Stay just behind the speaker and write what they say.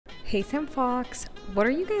Hey Sam Fox, what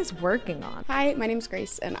are you guys working on? Hi, my name's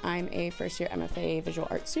Grace and I'm a first year MFA visual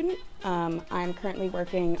arts student. I'm currently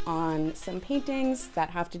working on some paintings that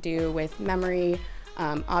have to do with memory,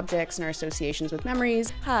 objects and our associations with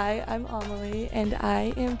memories. Hi, I'm Amelie and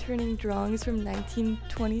I am turning drawings from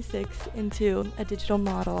 1926 into a digital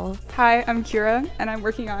model. Hi, I'm Kira and I'm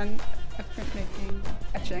working on a printmaking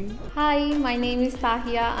etching. Hi, my name is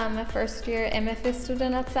Tahia. I'm a first year MFA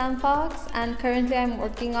student at Sam Fox and currently I'm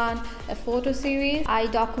working on a photo series. I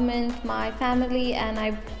document my family and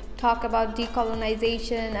I talk about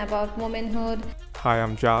decolonization, about womanhood. Hi,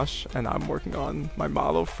 I'm Josh and I'm working on my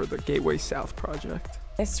model for the Gateway South project.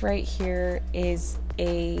 This right here is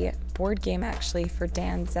a board game actually for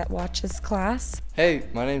Dan's at WashU's class. Hey,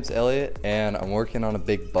 my name's Elliot and I'm working on a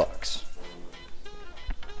big box.